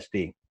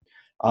PTSD,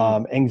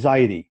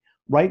 anxiety.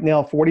 Right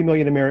now, 40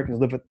 million Americans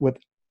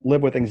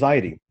live with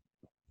anxiety.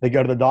 They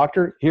go to the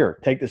doctor, here,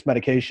 take this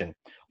medication.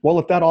 Well,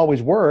 if that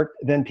always worked,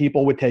 then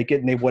people would take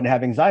it and they wouldn't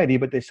have anxiety,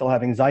 but they still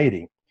have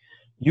anxiety.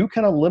 You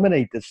can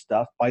eliminate this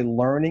stuff by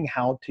learning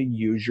how to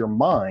use your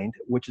mind,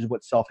 which is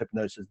what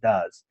self-hypnosis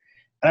does.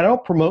 And I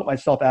don't promote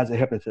myself as a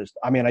hypnotist.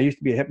 I mean, I used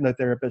to be a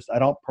hypnotherapist. I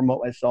don't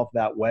promote myself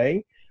that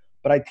way,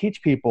 but I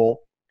teach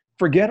people,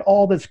 forget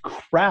all this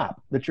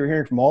crap that you're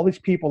hearing from all these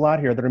people out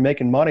here that are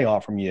making money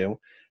off from you,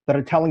 that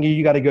are telling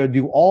you got to go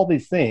do all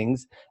these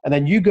things, and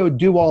then you go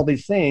do all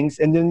these things,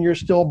 and then you're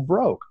still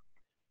broke.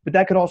 But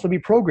that could also be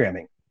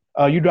programming.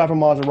 You drive a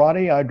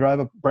Maserati. I drive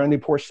a brand new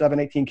Porsche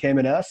 718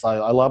 Cayman S.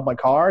 I love my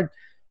car.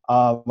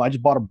 I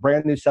just bought a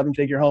brand new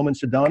 7-figure home in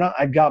Sedona.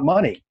 I've got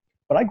money,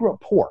 but I grew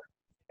up poor.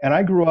 And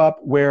I grew up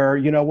where,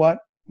 you know what?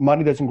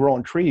 Money doesn't grow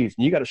on trees,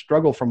 and you got to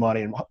struggle for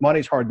money, and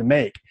money's hard to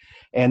make.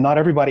 And not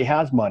everybody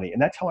has money.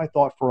 And that's how I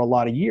thought for a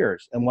lot of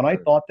years. And when I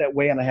thought that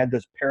way and I had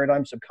this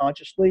paradigm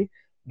subconsciously,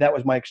 that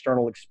was my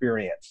external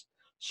experience.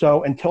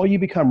 So until you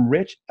become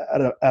rich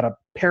at a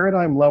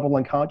paradigm level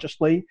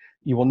unconsciously,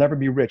 you will never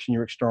be rich in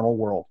your external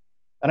world.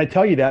 And I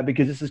tell you that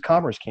because this is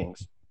Commerce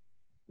Kings.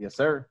 Yes,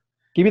 sir.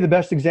 Give you the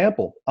best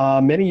example.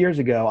 Many years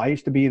ago, I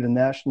used to be the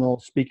national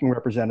speaking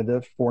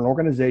representative for an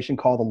organization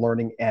called the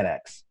Learning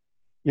Annex.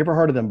 You ever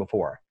heard of them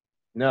before?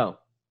 No.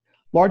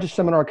 Largest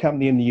seminar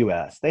company in the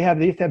U.S. They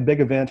used to have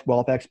big events,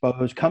 wealth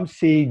expos. Come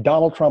see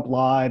Donald Trump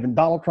live, and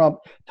Donald Trump,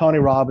 Tony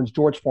Robbins,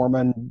 George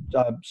Foreman,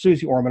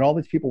 Susie Orman, all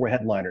these people were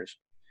headliners.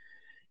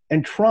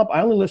 And Trump,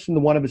 I only listened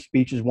to one of his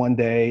speeches one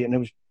day, and it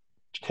was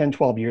 10,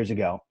 12 years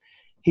ago.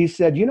 He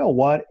said, you know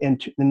what, in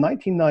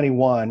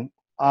 1991,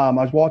 I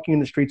was walking in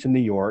the streets of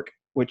New York,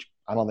 which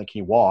I don't think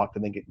he walked.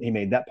 I think he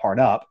made that part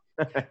up.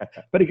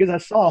 But he goes, I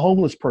saw a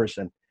homeless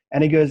person.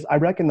 And he goes, I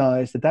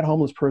recognized that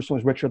homeless person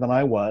was richer than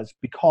I was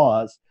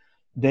because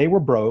they were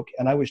broke,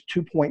 and I was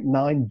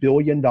 $2.9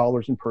 billion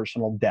in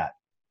personal debt.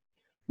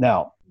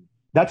 Now,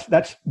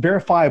 that's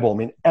verifiable. I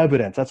mean,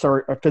 evidence. That's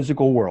our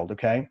physical world,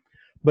 okay?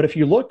 But if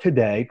you look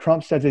today,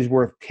 Trump says he's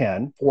worth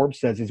 10. Forbes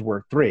says he's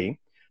worth 3.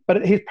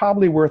 But he's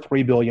probably worth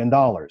 $3 billion.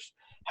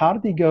 How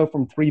did he go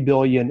from $3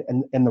 billion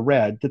in the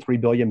red to $3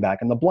 billion back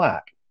in the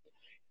black?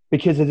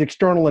 Because his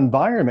external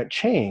environment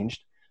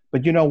changed.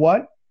 But you know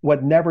what?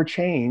 What never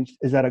changed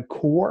is at a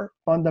core,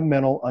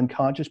 fundamental,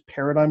 unconscious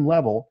paradigm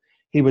level,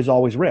 he was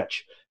always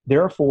rich.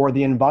 Therefore,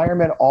 the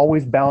environment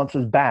always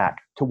bounces back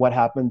to what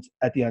happens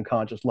at the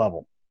unconscious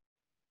level.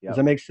 Yep. Does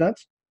that make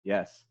sense?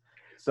 Yes.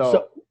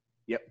 So,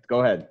 yep,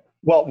 go ahead.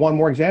 Well, one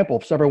more example,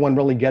 if everyone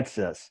really gets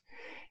this,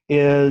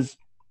 is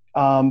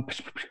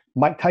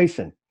Mike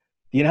Tyson.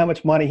 Do you know how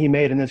much money he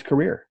made in his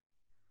career?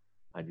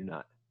 I do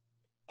not.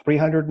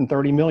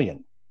 $330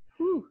 million.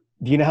 Whew.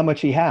 Do you know how much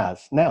he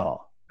has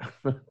now?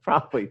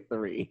 Probably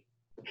 3.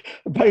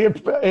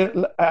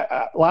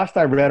 Last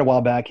I read a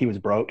while back, he was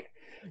broke.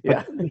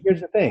 But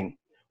here's the thing.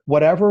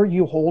 Whatever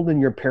you hold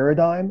in your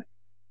paradigm,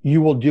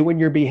 you will do in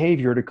your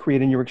behavior to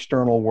create in your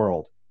external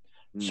world.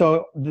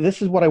 So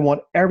this is what I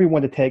want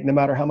everyone to take, no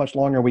matter how much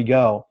longer we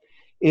go,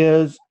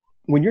 is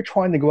when you're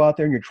trying to go out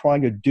there and you're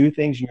trying to do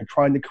things and you're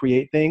trying to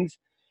create things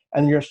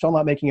and you're still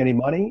not making any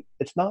money,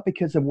 it's not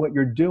because of what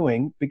you're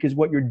doing, because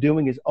what you're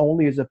doing is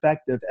only as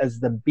effective as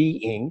the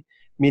being,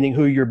 meaning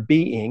who you're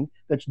being,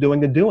 that's doing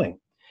the doing.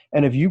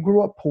 And if you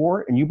grew up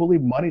poor and you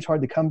believe money's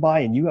hard to come by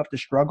and you have to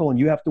struggle and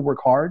you have to work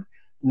hard,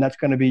 then that's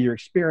going to be your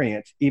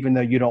experience, even though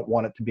you don't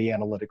want it to be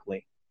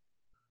analytically.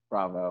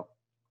 Bravo.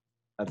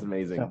 That's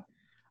amazing. So,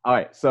 all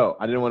right. So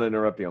I didn't want to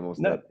interrupt you almost.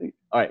 No.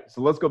 All right.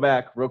 So let's go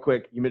back real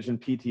quick. You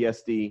mentioned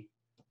PTSD.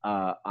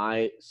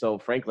 So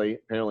frankly,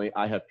 apparently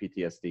I have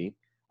PTSD.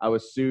 I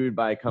was sued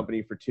by a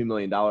company for $2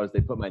 million.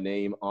 They put my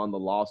name on the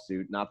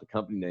lawsuit, not the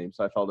company name.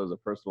 So I felt it was a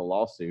personal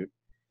lawsuit.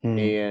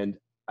 And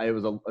it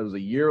was a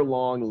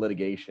year-long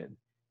litigation.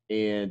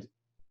 And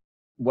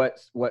what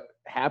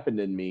happened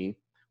in me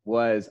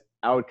was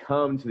I would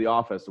come to the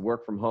office,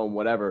 work from home,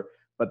 whatever.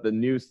 But the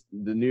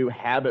new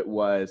habit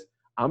was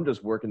I'm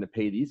just working to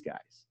pay these guys.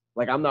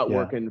 Like I'm not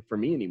working for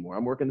me anymore.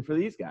 I'm working for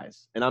these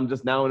guys, and I'm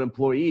just now an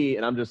employee,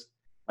 and I'm just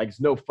like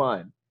it's no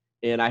fun.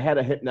 And I had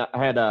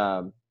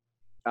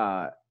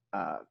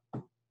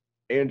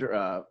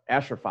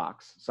Asher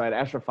Fox. So I had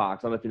Asher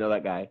Fox. I don't know if you know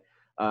that guy.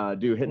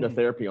 Do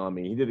hypnotherapy on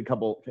me. He did a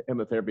couple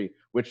hypnotherapy,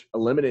 which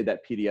eliminated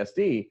that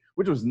PTSD,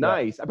 which was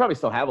nice. I probably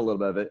still have a little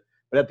bit of it,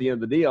 but at the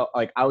end of the deal,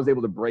 like I was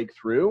able to break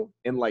through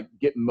and like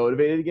get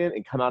motivated again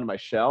and come out of my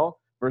shell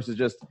versus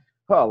just,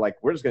 oh, like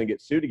we're just going to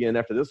get sued again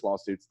after this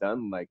lawsuit's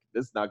done. Like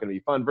this is not going to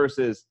be fun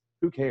versus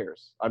who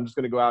cares? I'm just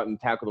going to go out and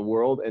tackle the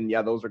world. And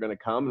yeah, those are going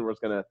to come and we're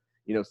just going to,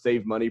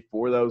 save money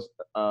for those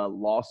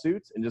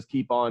lawsuits and just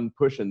keep on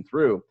pushing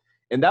through.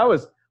 And that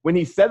was, when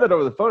he said that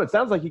over the phone, it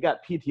sounds like he got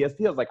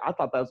PTSD. I was like, I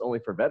thought that was only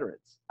for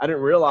veterans. I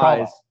didn't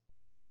realize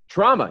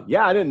trauma.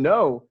 Yeah, I didn't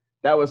know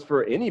that was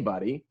for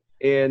anybody.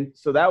 And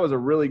so that was a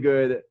really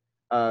good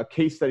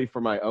case study for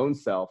my own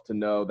self to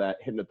know that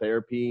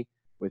hypnotherapy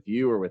with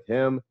you or with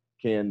him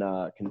can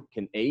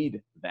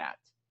aid that.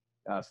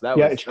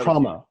 It's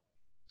trauma.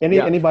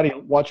 Anybody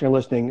watching or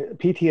listening,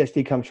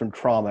 PTSD comes from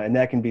trauma, and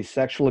that can be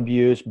sexual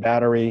abuse,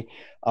 battery,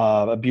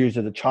 abuse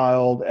of the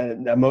child,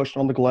 and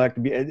emotional neglect.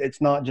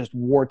 It's not just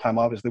wartime,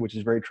 obviously, which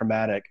is very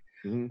traumatic.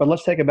 Mm-hmm. But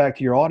let's take it back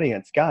to your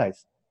audience.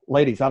 Guys,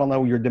 ladies, I don't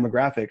know your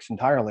demographics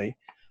entirely,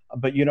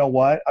 but you know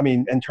what? I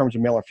mean, in terms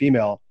of male or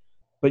female,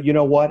 but you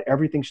know what?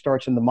 Everything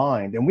starts in the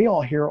mind. And we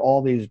all hear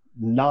all these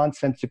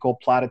nonsensical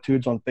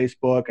platitudes on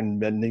Facebook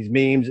and these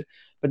memes,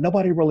 but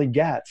nobody really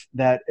gets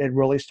that it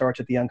really starts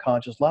at the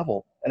unconscious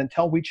level. And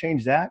until we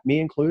change that, me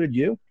included,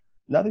 you,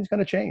 nothing's going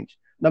to change.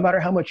 No matter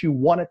how much you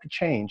want it to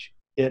change,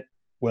 it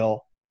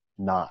will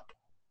not.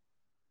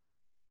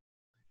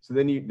 So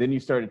then you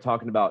started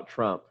talking about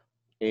Trump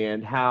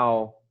and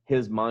how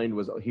his mind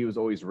was, he was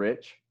always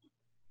rich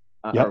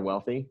or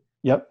wealthy.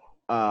 Yep.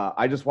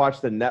 I just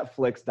watched the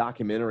Netflix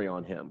documentary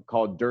on him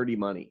called Dirty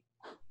Money.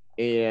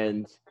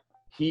 And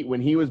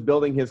when he was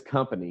building his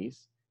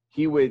companies,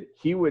 he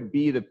would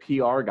be the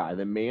PR guy,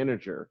 the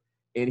manager,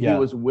 and he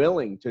was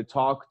willing to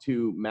talk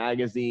to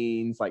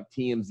magazines like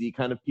TMZ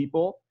kind of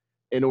people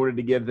in order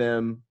to give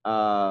them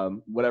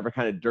whatever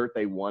kind of dirt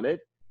they wanted.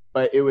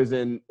 But it was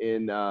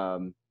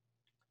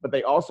but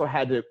they also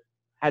had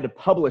to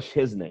publish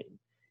his name.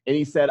 And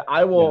he said,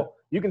 "I will.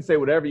 You can say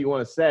whatever you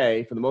want to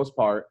say for the most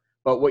part,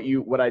 but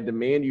what I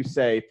demand you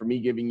say for me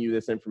giving you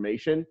this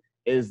information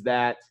is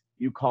that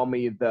you call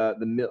me the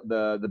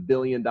 $1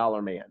 billion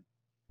man."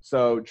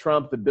 So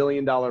Trump, the $1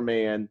 billion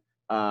man,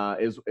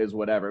 is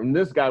whatever. And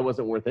this guy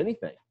wasn't worth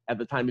anything at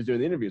the time he was doing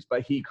the interviews,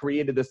 but he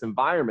created this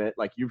environment,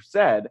 like you've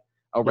said,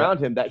 around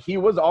him that he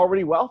was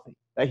already wealthy,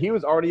 that he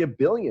was already a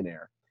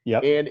billionaire.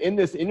 Yep. And in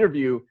this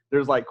interview,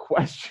 there's like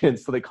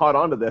questions. So they caught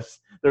on to this.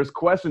 There's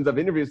questions of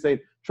interviews saying,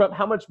 Trump,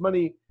 how much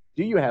money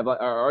do you have?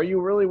 Are you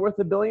really worth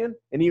 $1 billion?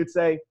 And he would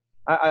say,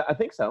 I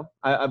think so.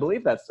 I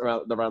believe that's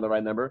around the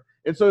right number.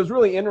 And so it was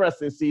really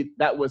interesting to see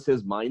that was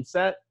his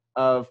mindset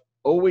of,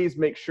 always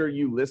make sure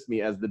you list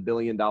me as the $1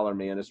 billion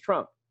man as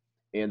Trump.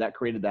 And that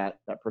created that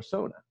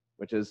persona,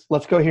 which is.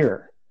 Let's go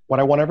here. What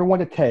I want everyone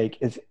to take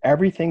is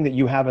everything that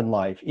you have in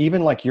life,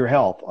 even like your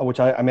health, which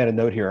I made a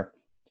note here.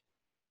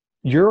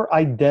 Your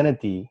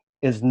identity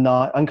is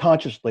not,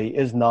 unconsciously,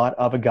 is not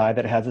of a guy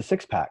that has a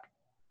six-pack.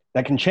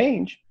 That can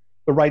change,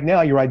 but right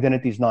now your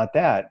identity is not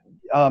that.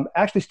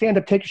 Actually, stand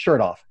up, take your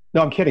shirt off.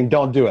 No, I'm kidding.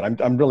 Don't do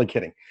it. I'm really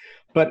kidding.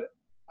 But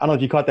I don't know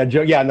if you caught that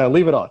joke. Yeah, no,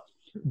 leave it on.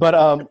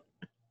 But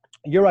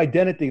your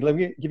identity, let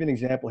me give you an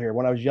example here.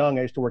 When I was young,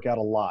 I used to work out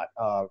a lot,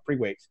 free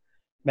weights.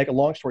 Make a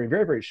long story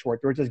very, very short.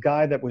 There was this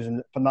guy that was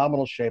in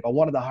phenomenal shape. I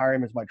wanted to hire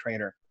him as my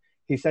trainer.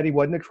 He said he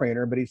wasn't a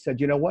trainer, but he said,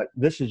 you know what?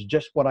 This is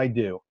just what I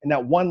do. And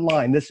that one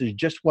line, this is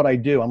just what I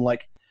do. I'm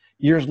like,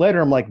 years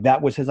later, I'm like,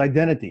 that was his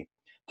identity,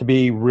 to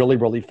be really,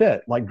 really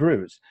fit, like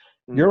Drew's.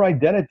 Mm-hmm. Your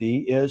identity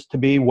is to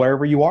be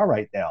wherever you are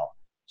right now.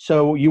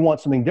 So you want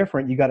something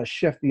different, you got to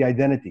shift the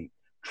identity.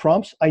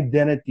 Trump's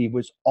identity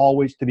was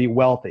always to be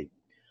wealthy.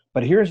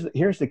 But here's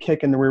the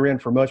kick in the rear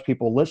end for most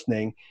people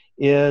listening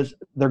is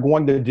they're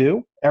going to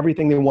do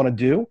everything they want to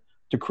do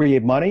to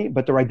create money,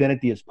 but their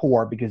identity is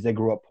poor because they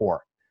grew up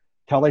poor.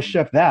 Till they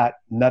shift that,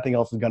 nothing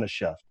else is going to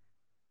shift.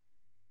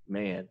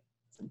 Man,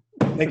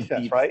 makes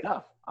sense, right?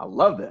 Stuff. I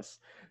love this.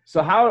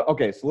 So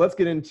so let's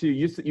get into,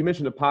 you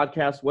mentioned a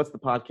podcast. What's the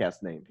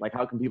podcast name? Like,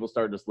 how can people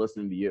start just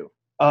listening to you?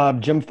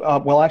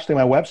 Well, actually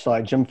my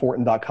website,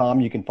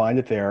 jimfortin.com, you can find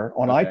it there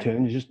on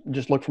iTunes.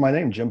 Just look for my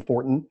name, Jim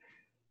Fortin.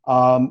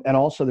 And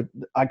also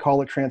I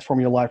call it Transform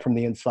Your Life from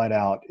the Inside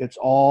Out. It's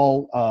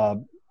all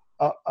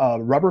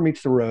rubber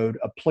meets the road,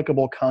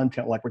 applicable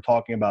content like we're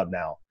talking about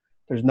now.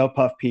 There's no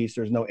puff piece.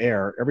 There's no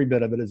air. Every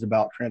bit of it is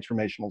about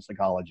transformational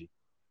psychology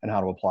and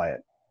how to apply it.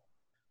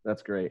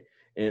 That's great.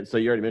 And so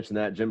you already mentioned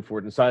that, Jim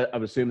Fortin. So I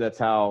would assume that's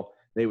how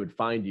they would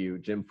find you,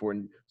 Jim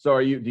Fortin. So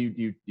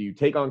do you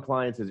take on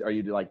clients? Do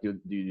you do like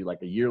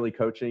a yearly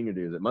coaching, or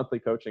is it monthly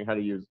coaching? How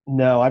do you use?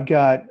 No, I've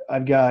got,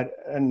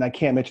 and I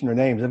can't mention their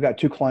names. I've got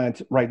 2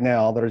 clients right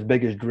now that are as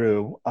big as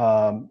Drew.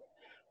 I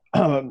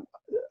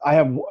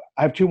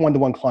have 2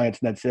 one-to-one clients,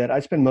 and that's it.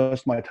 I spend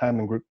most of my time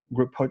in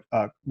group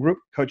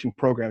coaching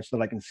programs so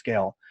that I can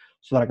scale,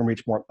 so that I can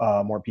reach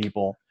more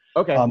people.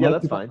 Okay,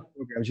 that's fine.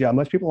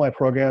 Most people in my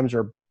programs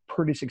are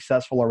pretty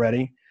successful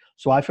already.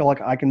 So I feel like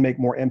I can make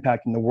more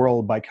impact in the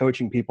world by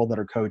coaching people that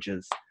are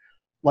coaches.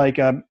 Like,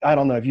 I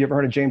don't know, have you ever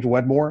heard of James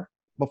Wedmore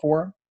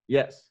before?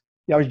 Yes.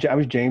 Yeah, I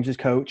was James's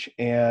coach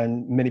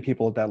and many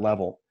people at that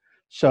level.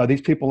 So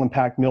these people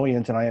impact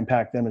millions and I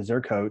impact them as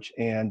their coach.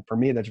 And for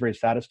me, that's very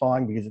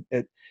satisfying because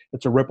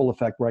it's a ripple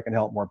effect where I can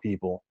help more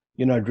people.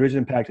 You know, Drew's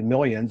impacted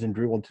millions and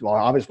Drew well,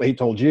 obviously he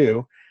told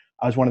you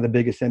I was one of the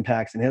biggest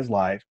impacts in his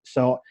life.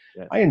 So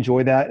Yes. I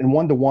enjoy that. And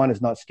one-to-one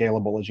is not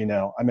scalable, as you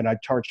know. I mean, I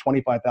charge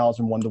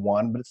 25,000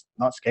 one-to-one, but it's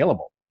not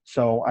scalable.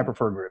 So I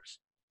prefer groups.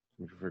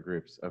 You prefer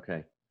groups.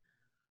 Okay.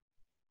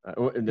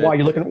 Why are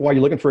you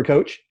looking for a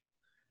coach?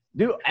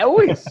 Dude,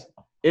 always.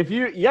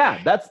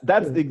 That's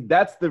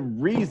the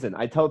reason.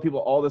 I tell people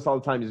all this all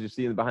the time, as you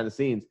see in the behind the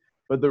scenes.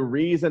 But the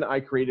reason I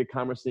created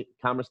Commerce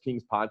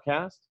Kings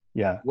podcast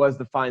was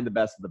to find the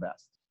best of the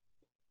best.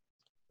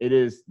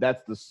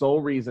 That's the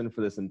sole reason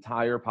for this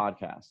entire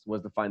podcast,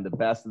 was to find the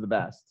best of the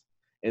best.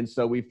 And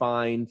so we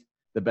find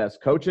the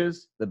best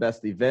coaches, the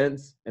best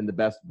events, and the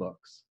best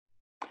books.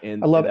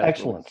 And I love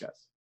excellence.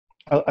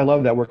 I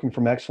love that, working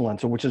from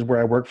excellence, which is where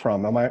I work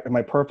from. Am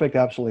I perfect?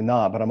 Absolutely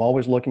not. But I'm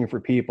always looking for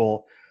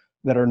people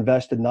that are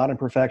invested not in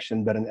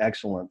perfection, but in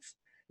excellence.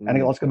 Mm-hmm.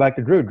 And let's go back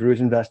to Drew.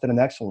 Drew's invested in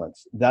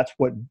excellence. That's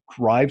what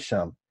drives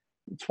him.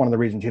 It's one of the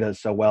reasons he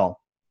does so well.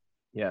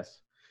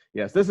 Yes.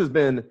 This has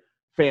been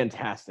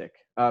fantastic.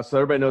 So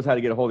everybody knows how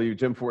to get a hold of you.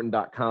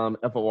 JimFortin.com,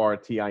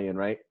 FORTIN,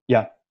 right?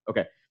 Yeah.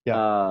 Okay.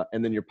 Yeah.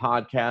 And then your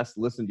podcast,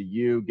 listen to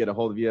you, get a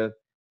hold of you.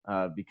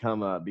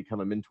 Become a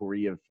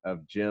mentoree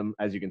of Jim.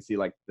 As you can see,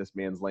 like, this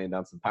man's laying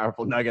down some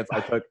powerful nuggets.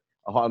 I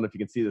don't know if you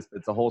can see this, but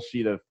it's a whole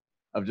sheet of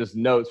just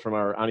notes from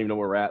I don't even know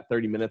where we're at,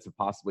 30 minutes of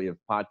possibly of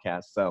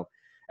podcast. So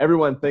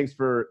everyone, thanks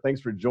for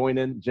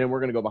joining. Jim, we're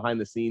going to go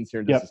behind the scenes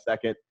here in just a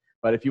second,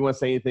 but if you want to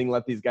say anything,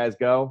 let these guys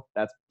go.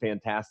 That's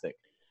fantastic.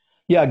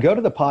 Yeah. Go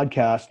to the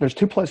podcast. There's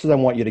two places I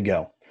want you to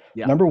go.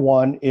 Yeah. Number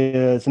one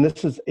is, and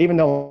this is, even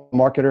though I'm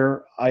a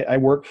marketer, I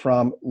work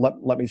from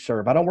let me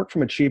serve. I don't work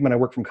from achievement. I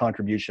work from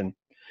contribution.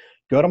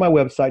 Go to my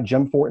website,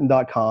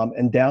 JimFortin.com,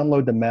 and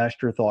download the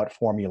Master Thought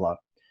Formula.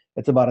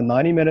 It's about a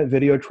 90-minute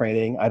video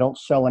training. I don't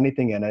sell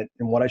anything in it.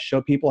 And what I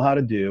show people how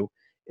to do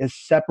is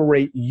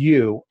separate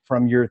you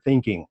from your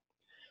thinking.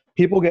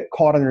 People get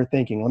caught in their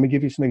thinking. Let me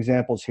give you some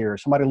examples here.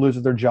 Somebody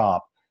loses their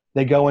job.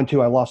 They go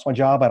into, I lost my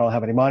job. I don't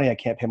have any money. I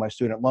can't pay my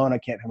student loan. I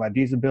can't pay my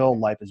visa bill.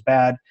 Life is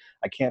bad.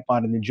 I can't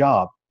find a new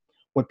job.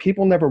 What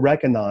people never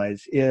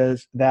recognize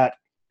is that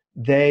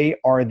they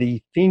are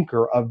the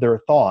thinker of their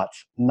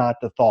thoughts, not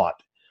the thought.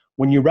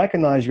 When you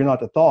recognize you're not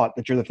the thought,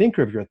 that you're the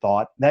thinker of your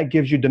thought, that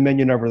gives you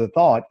dominion over the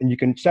thought, and you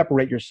can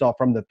separate yourself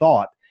from the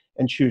thought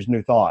and choose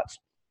new thoughts.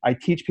 I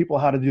teach people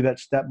how to do that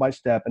step by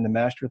step in the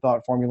Master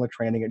Thought Formula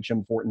training at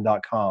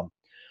JimFortin.com.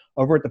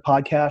 Over at the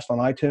podcast on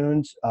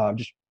iTunes,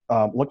 just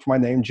look for my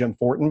name, Jim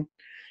Fortin.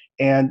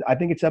 And I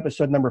think it's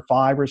episode number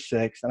 5 or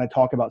 6, and I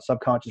talk about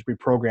subconscious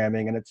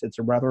reprogramming, and it's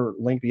a rather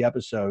lengthy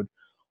episode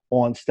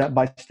on step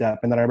by step.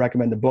 And then I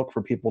recommend the book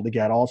for people to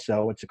get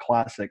also. It's a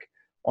classic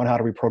on how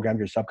to reprogram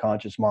your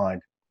subconscious mind.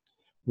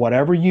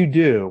 Whatever you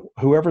do,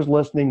 whoever's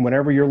listening,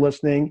 whenever you're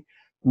listening,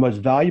 the most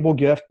valuable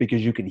gift,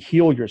 because you can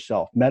heal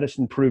yourself.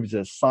 Medicine proves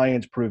this.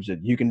 Science proves it.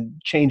 You can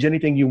change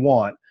anything you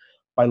want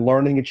by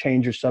learning to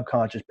change your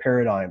subconscious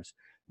paradigms.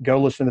 Go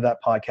listen to that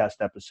podcast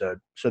episode.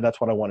 So that's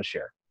what I want to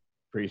share.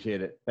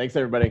 Appreciate it. Thanks,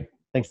 everybody.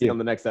 Thanks. See you on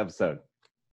the next episode.